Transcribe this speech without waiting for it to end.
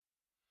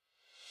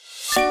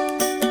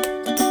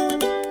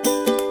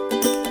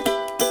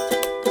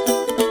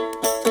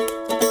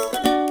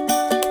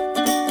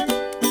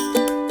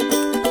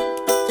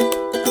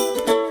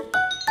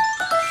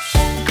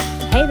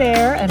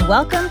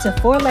Welcome to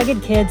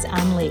Four-Legged Kids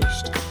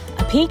Unleashed,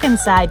 a peek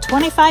inside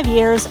 25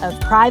 years of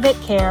private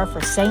care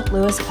for St.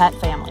 Louis pet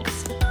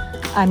families.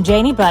 I'm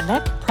Janie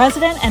Budnick,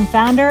 president and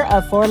founder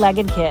of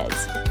Four-Legged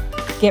Kids.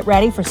 Get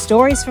ready for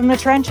stories from the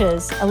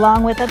trenches,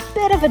 along with a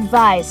bit of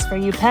advice for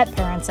you pet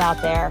parents out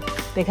there,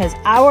 because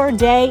our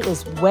day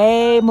is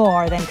way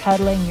more than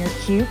cuddling your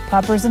cute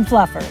puppers and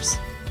fluffers.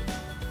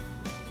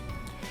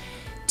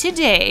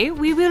 Today,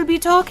 we will be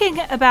talking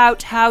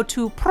about how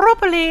to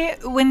properly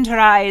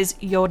winterize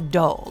your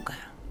dog.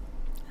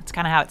 That's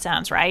kind of how it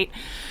sounds, right?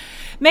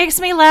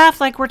 Makes me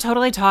laugh like we're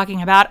totally talking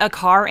about a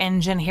car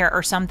engine here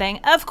or something.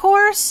 Of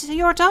course,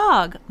 your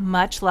dog,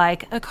 much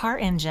like a car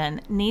engine,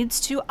 needs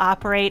to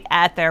operate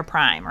at their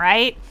prime,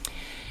 right?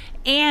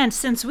 And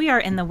since we are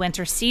in the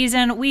winter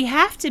season, we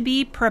have to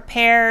be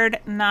prepared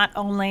not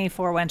only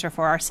for winter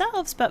for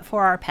ourselves, but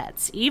for our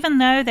pets. Even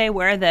though they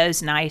wear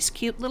those nice,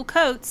 cute little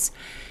coats,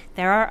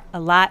 there are a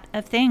lot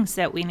of things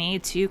that we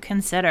need to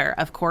consider.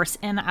 Of course,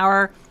 in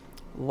our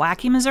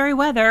wacky Missouri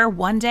weather,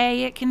 one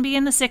day it can be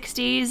in the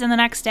 60s and the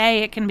next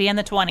day it can be in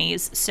the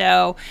 20s.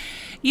 So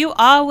you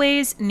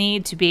always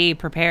need to be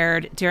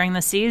prepared during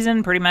the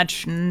season, pretty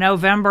much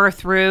November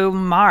through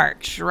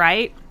March,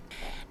 right?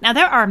 Now,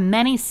 there are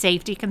many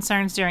safety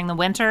concerns during the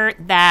winter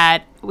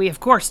that we, of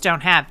course,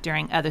 don't have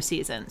during other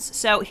seasons.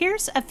 So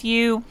here's a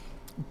few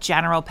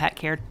general pet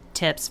care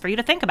tips for you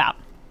to think about.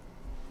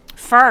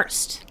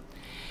 First,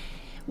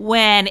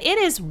 when it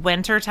is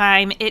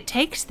wintertime, it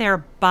takes their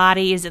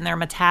bodies and their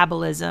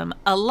metabolism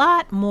a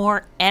lot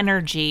more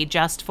energy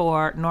just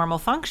for normal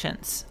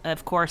functions.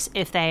 Of course,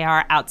 if they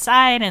are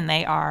outside and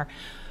they are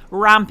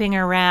romping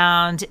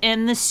around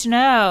in the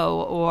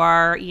snow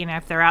or,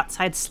 if they're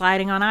outside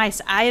sliding on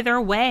ice,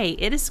 either way,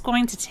 it is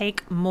going to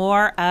take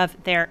more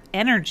of their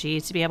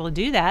energy to be able to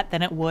do that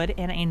than it would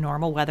in a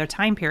normal weather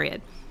time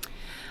period.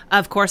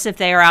 Of course, if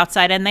they are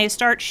outside and they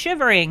start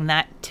shivering,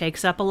 that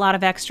takes up a lot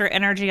of extra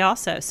energy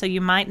also. So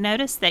you might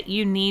notice that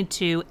you need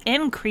to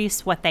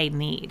increase what they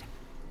need.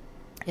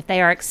 If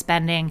they are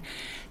expending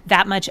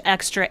that much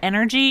extra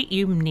energy,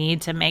 you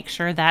need to make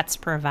sure that's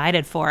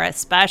provided for,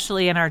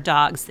 especially in our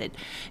dogs that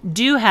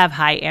do have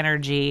high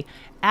energy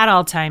at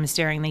all times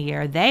during the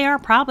year. They are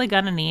probably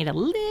going to need a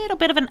little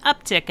bit of an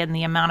uptick in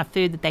the amount of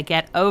food that they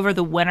get over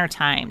the winter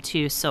time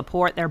to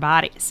support their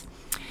bodies.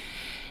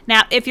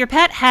 Now, if your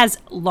pet has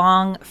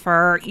long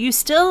fur, you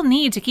still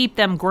need to keep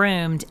them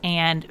groomed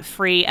and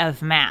free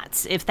of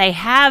mats. If they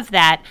have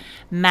that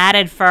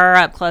matted fur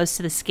up close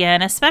to the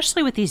skin,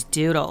 especially with these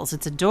doodles,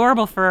 it's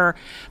adorable for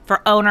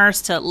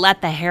owners to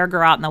let the hair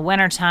grow out in the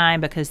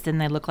wintertime because then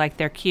they look like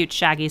their cute,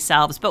 shaggy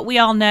selves. But we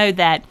all know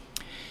that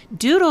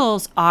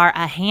doodles are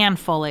a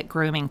handful at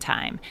grooming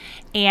time.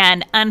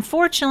 And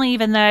unfortunately,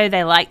 even though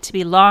they like to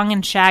be long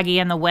and shaggy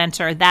in the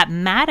winter, that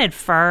matted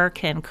fur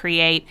can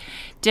create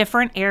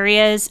different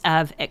areas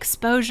of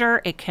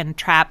exposure. It can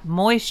trap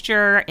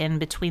moisture in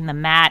between the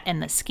mat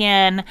and the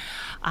skin.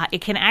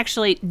 It can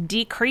actually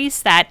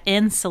decrease that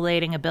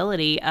insulating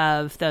ability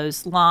of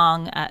those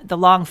the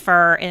long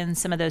fur in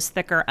some of those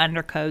thicker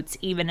undercoats,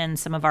 even in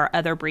some of our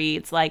other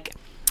breeds like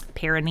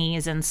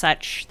Pyrenees and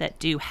such that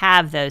do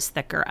have those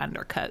thicker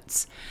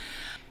undercoats.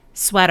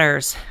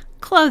 Sweaters,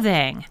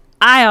 clothing.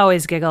 I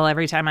always giggle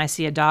every time I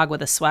see a dog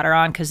with a sweater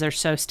on because they're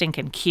so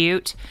stinking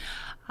cute.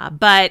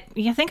 But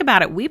you think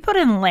about it, we put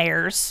in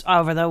layers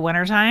over the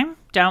wintertime,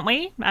 don't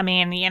we? I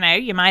mean,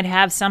 you might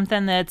have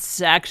something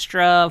that's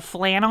extra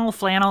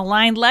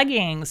flannel-lined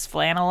leggings,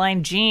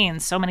 flannel-lined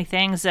jeans, so many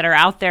things that are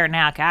out there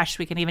now. Gosh,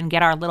 we can even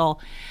get our little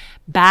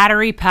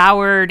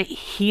battery-powered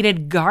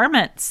heated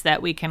garments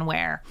that we can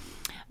wear.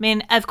 I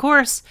mean, of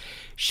course,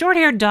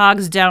 short-haired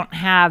dogs don't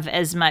have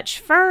as much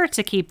fur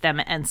to keep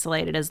them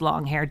insulated as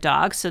long-haired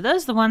dogs, so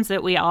those are the ones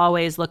that we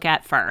always look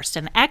at first.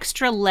 An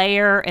extra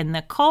layer in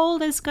the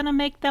cold is going to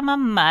make them a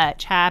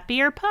much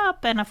happier pup,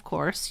 and of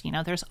course,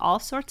 there's all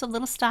sorts of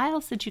little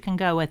styles that you can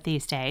go with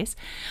these days.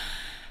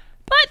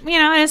 But,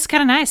 it's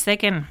kind of nice. They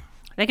can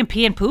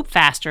pee and poop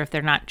faster if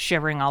they're not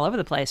shivering all over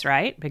the place,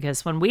 right?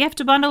 Because when we have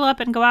to bundle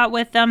up and go out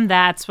with them,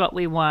 that's what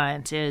we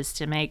want, is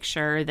to make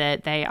sure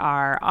that they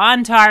are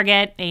on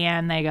target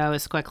and they go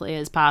as quickly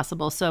as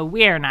possible so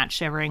we're not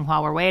shivering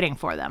while we're waiting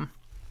for them.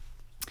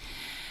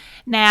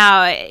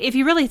 Now, if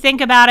you really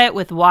think about it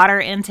with water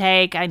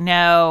intake, I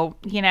know,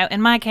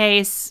 in my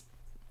case,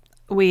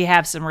 we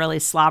have some really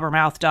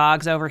slobbermouth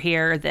dogs over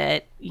here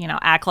that,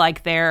 act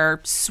like they're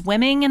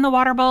swimming in the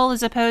water bowl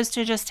as opposed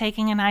to just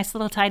taking a nice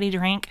little tidy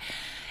drink.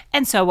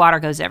 And so water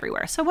goes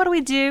everywhere. So what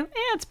do?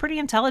 It's pretty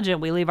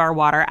intelligent. We leave our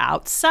water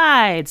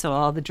outside. So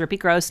all the drippy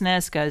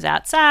grossness goes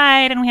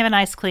outside and we have a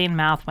nice clean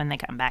mouth when they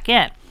come back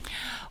in.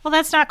 Well,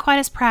 that's not quite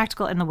as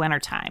practical in the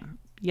wintertime.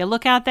 You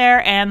look out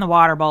there and the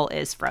water bowl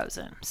is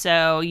frozen.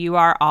 So you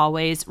are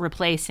always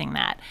replacing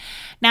that.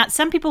 Now,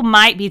 some people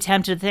might be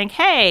tempted to think,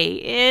 hey,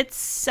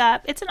 it's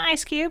an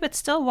ice cube. It's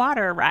still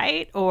water,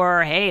 right?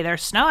 Or, hey,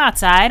 there's snow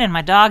outside and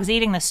my dog's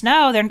eating the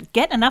snow. They're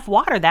getting enough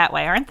water that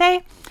way, aren't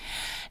they?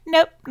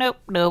 Nope, nope,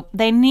 nope.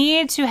 They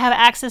need to have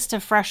access to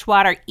fresh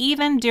water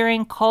even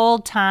during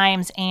cold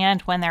times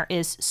and when there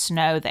is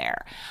snow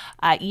there.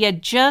 You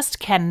just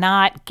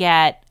cannot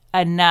get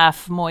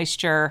enough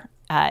moisture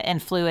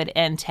and fluid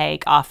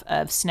intake off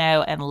of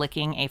snow and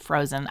licking a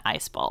frozen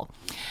ice bowl.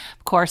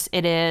 Of course,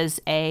 it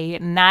is a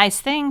nice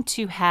thing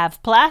to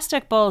have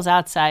plastic bowls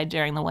outside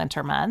during the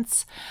winter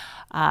months.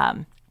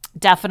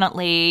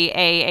 Definitely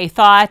a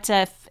thought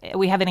if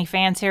we have any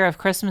fans here of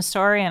Christmas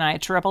Story, and I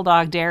triple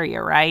dog dare you,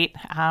 right?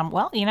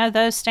 Well,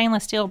 those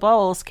stainless steel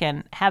bowls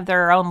can have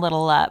their own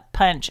little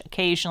punch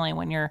occasionally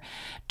when your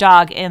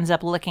dog ends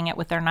up licking it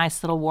with their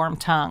nice little warm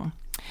tongue.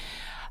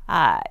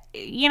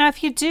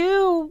 If you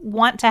do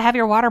want to have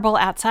your water bowl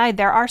outside,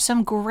 there are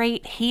some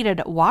great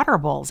heated water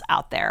bowls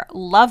out there.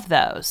 Love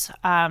those.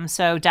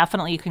 So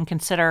definitely you can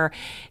consider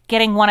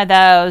getting one of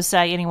those.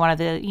 Any one of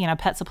the,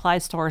 pet supply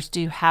stores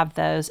do have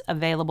those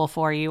available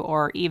for you,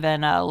 or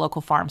even a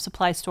local farm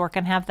supply store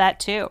can have that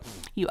too.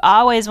 You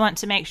always want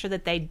to make sure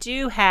that they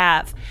do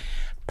have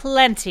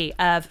plenty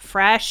of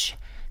fresh,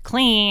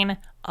 clean,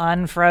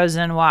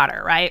 unfrozen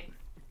water, right?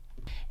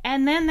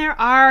 And then there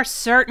are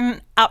certain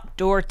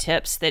outdoor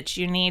tips that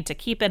you need to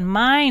keep in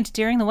mind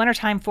during the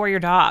wintertime for your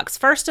dogs.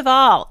 First of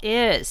all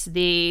is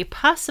the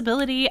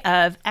possibility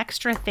of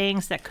extra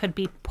things that could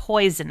be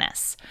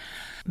poisonous.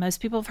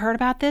 Most people have heard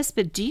about this,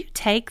 but do you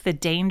take the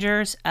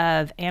dangers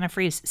of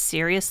antifreeze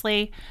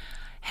seriously?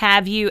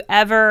 Have you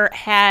ever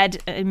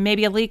had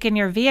maybe a leak in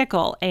your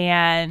vehicle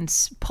and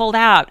pulled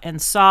out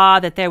and saw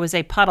that there was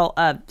a puddle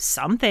of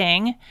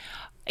something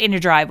in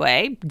your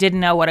driveway, didn't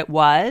know what it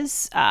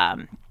was,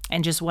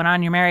 and just went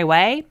on your merry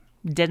way,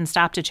 didn't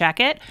stop to check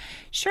it?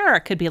 Sure,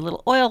 it could be a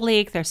little oil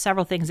leak. There's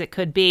several things it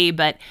could be,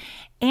 but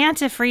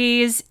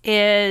antifreeze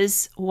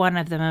is one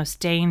of the most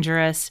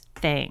dangerous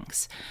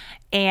things.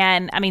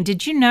 And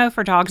did you know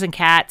for dogs and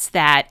cats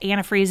that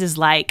antifreeze is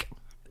like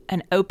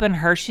an open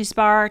Hershey's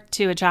bar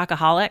to a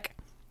chocoholic?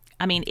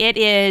 It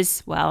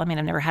is, I've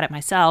never had it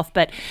myself,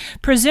 but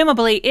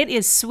presumably it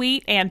is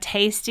sweet and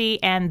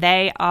tasty, and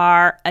they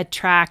are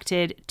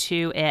attracted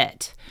to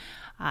it.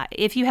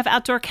 If you have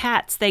outdoor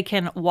cats, they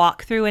can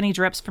walk through any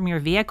drips from your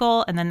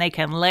vehicle, and then they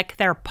can lick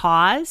their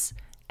paws,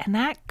 and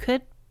that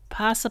could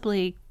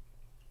possibly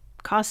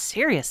cause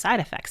serious side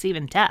effects,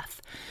 even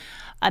death.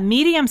 A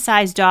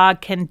medium-sized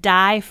dog can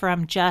die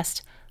from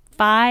just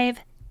 5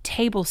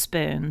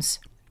 tablespoons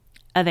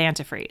of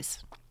antifreeze.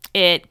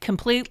 It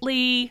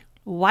completely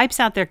wipes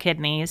out their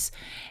kidneys,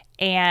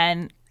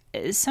 and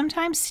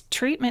sometimes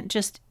treatment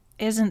just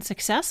isn't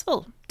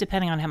successful,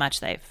 depending on how much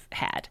they've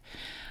had.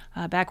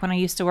 Back when I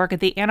used to work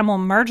at the animal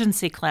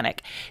emergency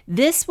clinic,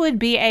 this would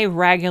be a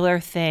regular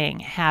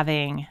thing,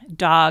 having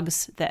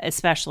dogs,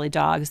 especially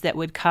dogs, that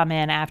would come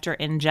in after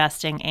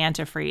ingesting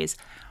antifreeze.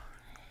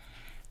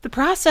 The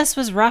process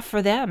was rough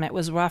for them. It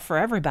was rough for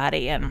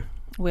everybody, and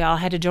we all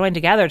had to join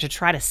together to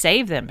try to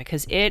save them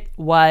because it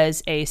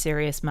was a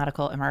serious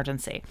medical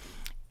emergency.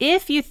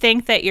 If you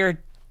think that your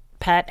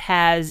pet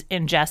has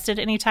ingested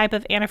any type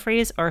of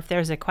antifreeze, or if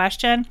there's a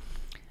question,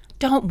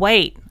 don't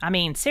wait.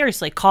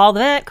 Seriously, call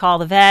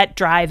the vet,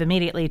 drive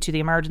immediately to the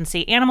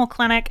emergency animal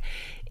clinic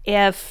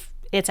if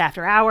it's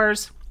after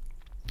hours.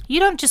 You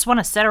don't just want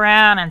to sit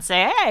around and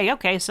say, hey,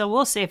 okay, so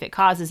we'll see if it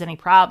causes any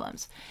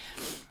problems.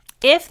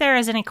 If there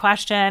is any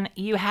question,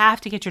 you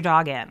have to get your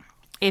dog in.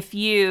 If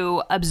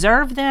you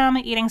observe them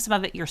eating some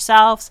of it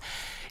yourselves,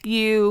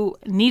 you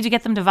need to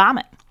get them to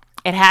vomit.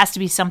 It has to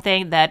be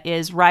something that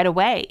is right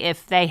away.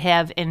 If they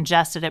have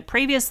ingested it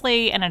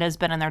previously and it has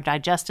been in their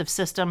digestive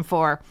system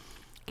for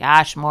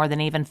more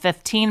than even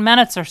 15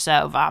 minutes or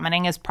so,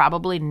 vomiting is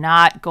probably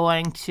not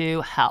going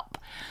to help.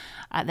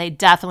 They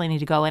definitely need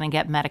to go in and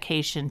get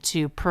medication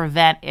to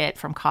prevent it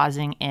from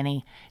causing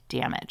any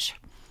damage.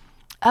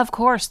 Of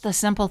course, the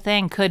simple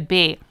thing could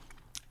be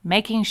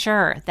making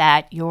sure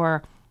that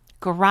your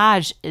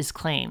garage is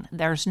clean,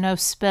 there's no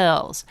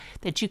spills,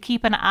 that you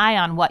keep an eye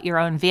on what your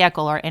own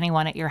vehicle or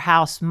anyone at your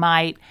house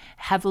might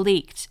have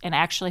leaked and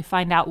actually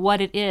find out what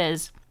it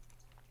is,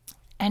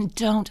 and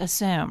don't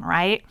assume,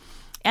 right?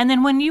 And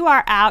then when you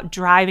are out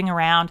driving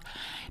around,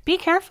 be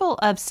careful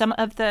of some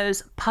of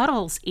those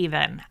puddles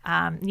even.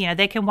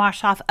 They can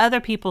wash off other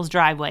people's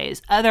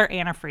driveways, other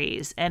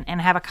antifreeze, and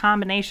have a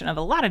combination of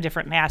a lot of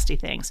different nasty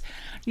things.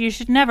 You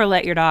should never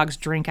let your dogs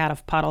drink out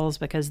of puddles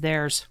because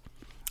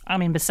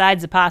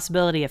besides the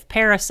possibility of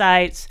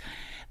parasites,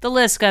 the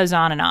list goes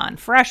on and on.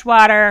 Fresh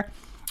water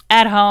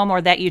at home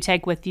or that you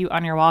take with you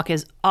on your walk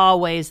is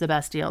always the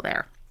best deal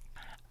there.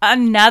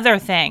 Another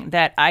thing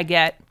that I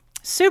get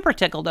super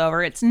tickled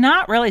over, it's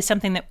not really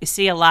something that we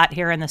see a lot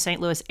here in the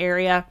St. Louis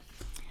area.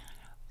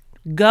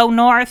 Go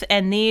north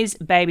and these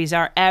babies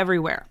are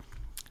everywhere.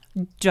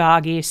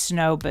 Doggy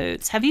snow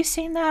boots. Have you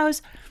seen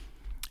those?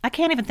 I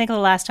can't even think of the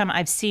last time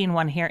I've seen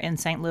one here in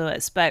St.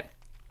 Louis, but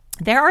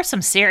there are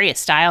some serious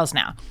styles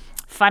now.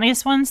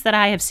 Funniest ones that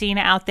I have seen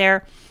out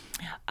there,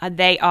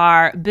 they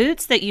are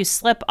boots that you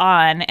slip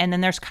on, and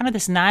then there's kind of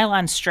this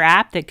nylon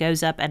strap that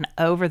goes up and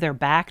over their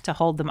back to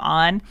hold them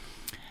on.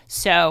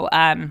 So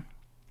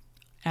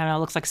I don't know, it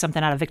looks like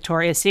something out of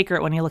Victoria's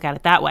Secret when you look at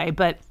it that way.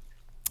 But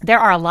there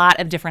are a lot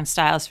of different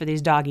styles for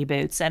these doggy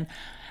boots. And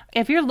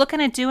if you're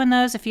looking at doing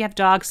those, if you have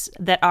dogs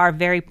that are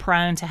very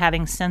prone to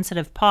having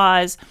sensitive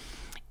paws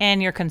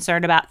and you're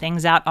concerned about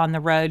things out on the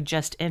road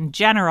just in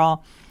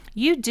general,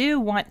 you do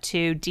want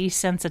to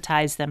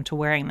desensitize them to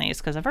wearing these,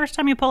 because the first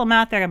time you pull them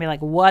out, they're going to be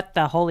like, what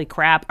the holy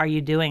crap are you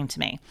doing to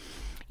me?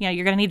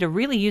 You're going to need to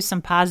really use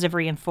some positive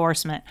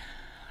reinforcement.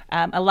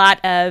 A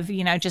lot of,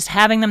 just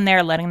having them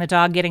there, letting the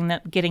dog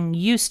getting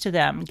used to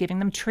them, giving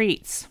them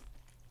treats,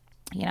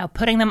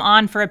 putting them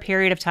on for a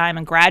period of time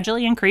and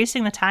gradually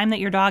increasing the time that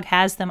your dog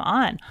has them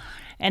on.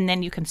 And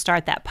then you can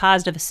start that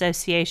positive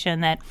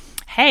association that,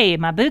 hey,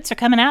 my boots are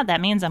coming out.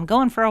 That means I'm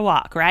going for a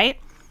walk, right?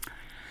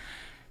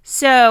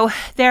 So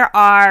there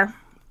are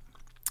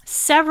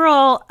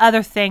several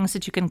other things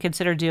that you can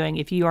consider doing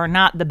if you are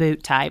not the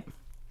boot type.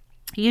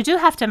 You do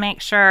have to make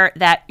sure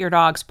that your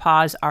dog's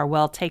paws are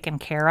well taken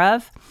care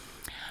of.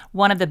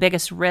 One of the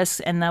biggest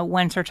risks in the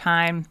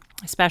wintertime,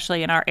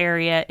 especially in our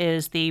area,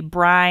 is the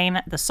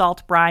brine, the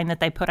salt brine that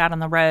they put out on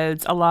the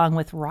roads, along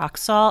with rock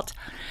salt.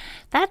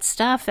 That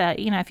stuff,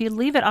 if you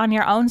leave it on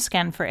your own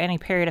skin for any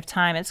period of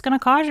time, it's going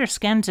to cause your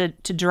skin to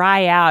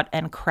dry out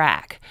and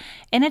crack.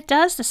 And it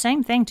does the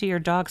same thing to your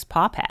dog's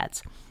paw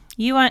pads.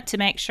 You want to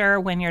make sure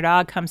when your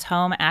dog comes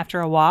home after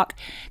a walk,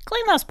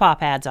 clean those paw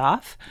pads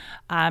off.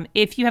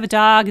 If you have a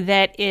dog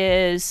that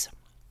is,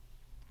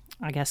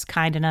 I guess,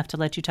 kind enough to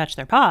let you touch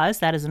their paws,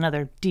 that is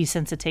another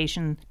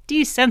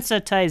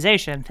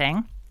desensitization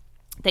thing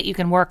that you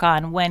can work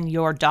on when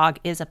your dog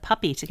is a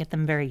puppy to get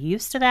them very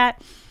used to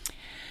that.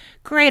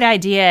 Great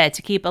idea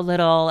to keep a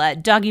little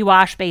doggy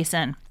wash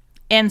basin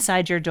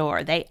inside your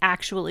door. They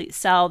actually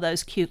sell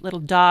those cute little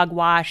dog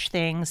wash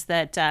things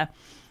that,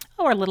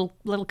 or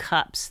little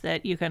cups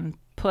that you can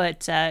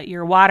put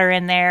your water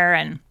in there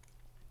and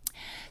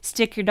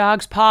stick your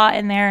dog's paw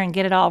in there and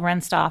get it all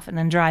rinsed off and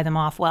then dry them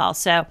off well.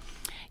 So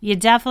you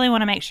definitely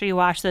want to make sure you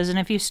wash those. And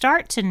if you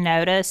start to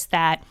notice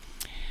that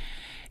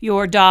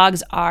your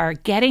dogs are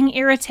getting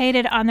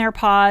irritated on their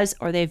paws,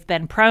 or they've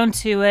been prone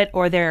to it,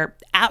 or they're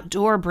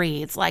outdoor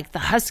breeds like the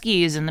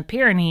Huskies and the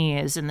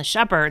Pyrenees and the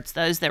Shepherds,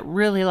 those that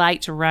really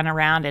like to run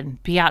around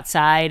and be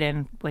outside,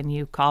 and when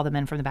you call them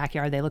in from the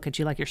backyard, they look at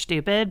you like you're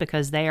stupid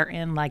because they are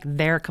in like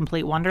their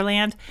complete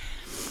wonderland.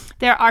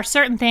 There are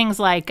certain things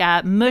like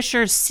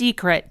Musher's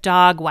Secret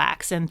dog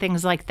wax and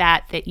things like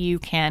that that you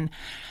can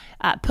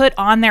put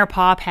on their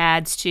paw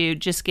pads to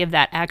just give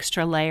that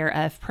extra layer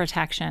of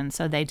protection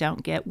so they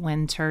don't get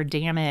winter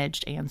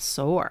damaged and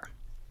sore.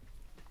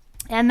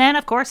 And then,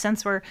 of course,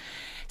 since we're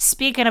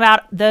speaking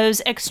about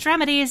those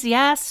extremities,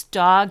 yes,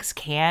 dogs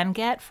can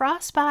get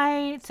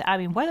frostbite. I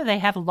mean, whether they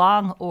have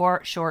long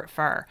or short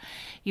fur.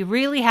 You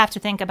really have to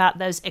think about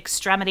those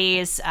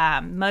extremities.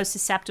 Most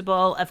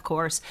susceptible, of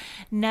course,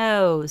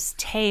 nose,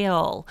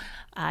 tail,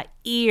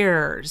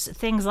 ears,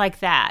 things like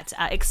that.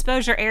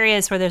 Exposure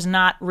areas where there's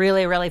not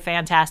really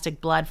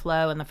fantastic blood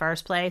flow in the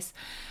first place.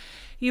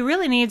 You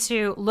really need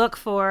to look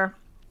for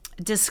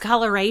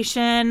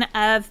discoloration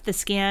of the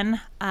skin.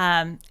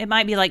 It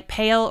might be like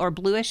pale or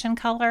bluish in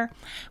color.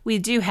 We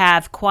do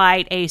have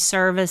quite a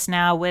service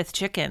now with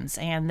chickens,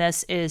 and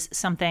this is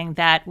something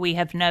that we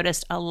have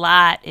noticed a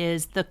lot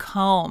is the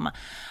comb.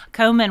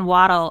 Comb and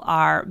wattle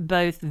are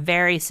both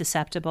very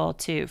susceptible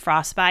to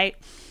frostbite.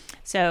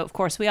 So, of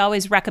course, we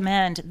always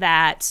recommend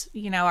that,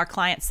 our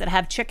clients that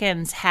have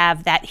chickens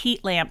have that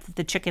heat lamp that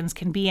the chickens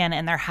can be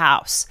in their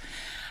house,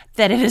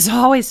 that it is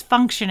always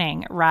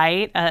functioning,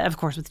 right? Of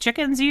course, with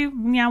chickens, you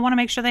want to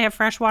make sure they have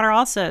fresh water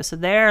also. So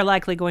they're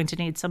likely going to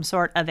need some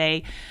sort of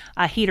a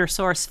heater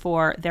source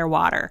for their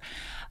water.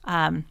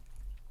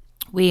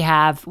 We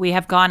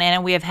have gone in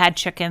and we have had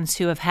chickens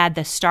who have had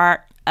the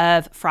start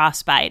of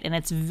frostbite, and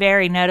it's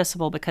very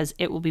noticeable because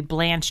it will be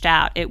blanched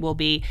out. It will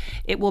be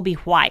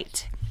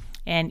white.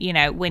 And,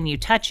 when you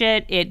touch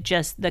it,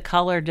 the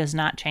color does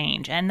not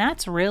change. And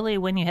that's really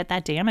when you hit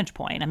that damage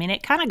point. I mean,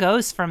 it kind of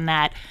goes from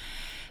that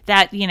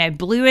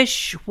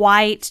bluish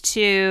white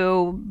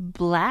to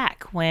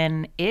black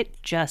when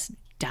it just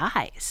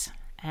dies.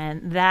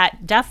 And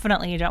that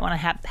definitely, you don't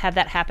want to have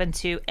that happen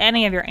to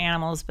any of your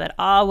animals, but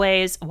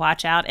always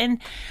watch out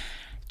and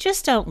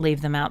just don't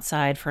leave them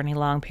outside for any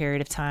long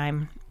period of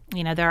time.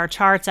 There are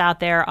charts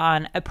out there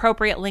on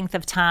appropriate length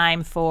of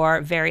time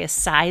for various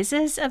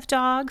sizes of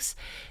dogs.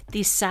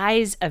 The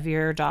size of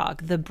your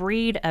dog, the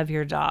breed of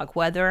your dog,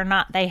 whether or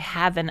not they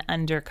have an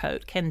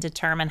undercoat can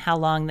determine how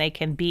long they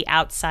can be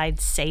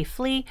outside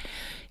safely.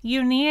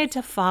 You need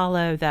to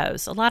follow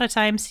those. A lot of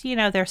times,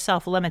 they're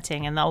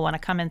self-limiting and they'll want to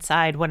come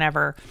inside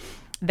whenever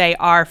they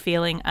are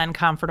feeling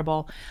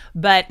uncomfortable.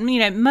 But,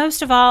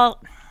 most of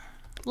all,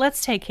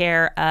 let's take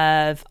care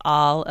of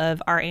all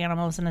of our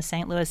animals in the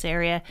St. Louis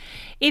area.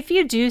 If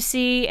you do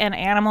see an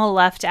animal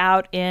left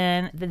out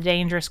in the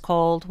dangerous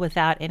cold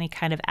without any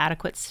kind of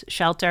adequate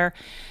shelter,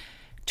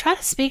 try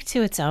to speak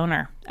to its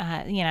owner.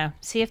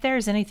 See if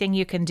there's anything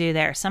you can do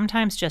there.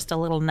 Sometimes just a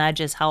little nudge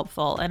is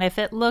helpful. And if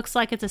it looks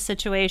like it's a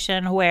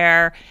situation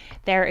where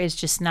there is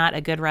just not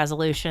a good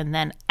resolution,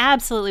 then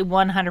absolutely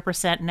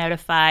 100%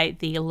 notify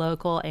the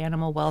local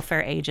animal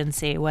welfare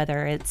agency,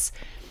 whether it's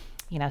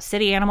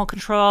city animal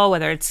control,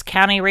 whether it's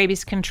county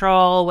rabies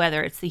control,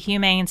 whether it's the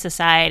Humane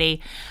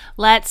Society.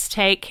 Let's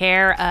take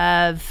care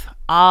of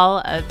all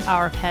of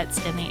our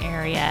pets in the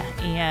area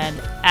and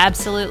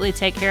absolutely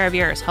take care of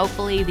yours.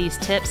 Hopefully these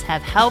tips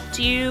have helped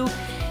you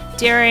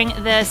during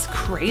this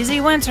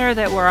crazy winter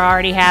that we're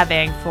already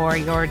having for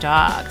your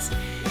dogs.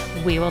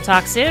 We will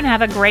talk soon.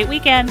 Have a great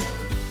weekend.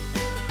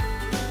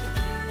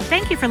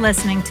 Thank you for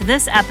listening to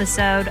this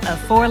episode of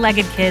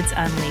Four-Legged Kids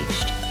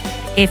Unleashed.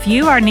 If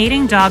you are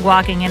needing dog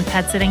walking and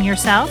pet sitting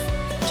yourself,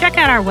 check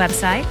out our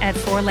website at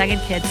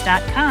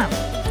fourleggedkids.com.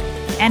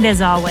 And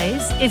as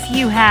always, if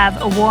you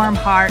have a warm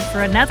heart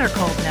for another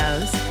cold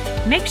nose,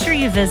 make sure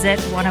you visit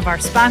one of our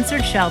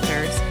sponsored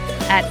shelters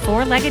at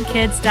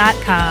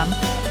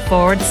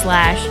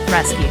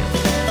fourleggedkids.com/rescue.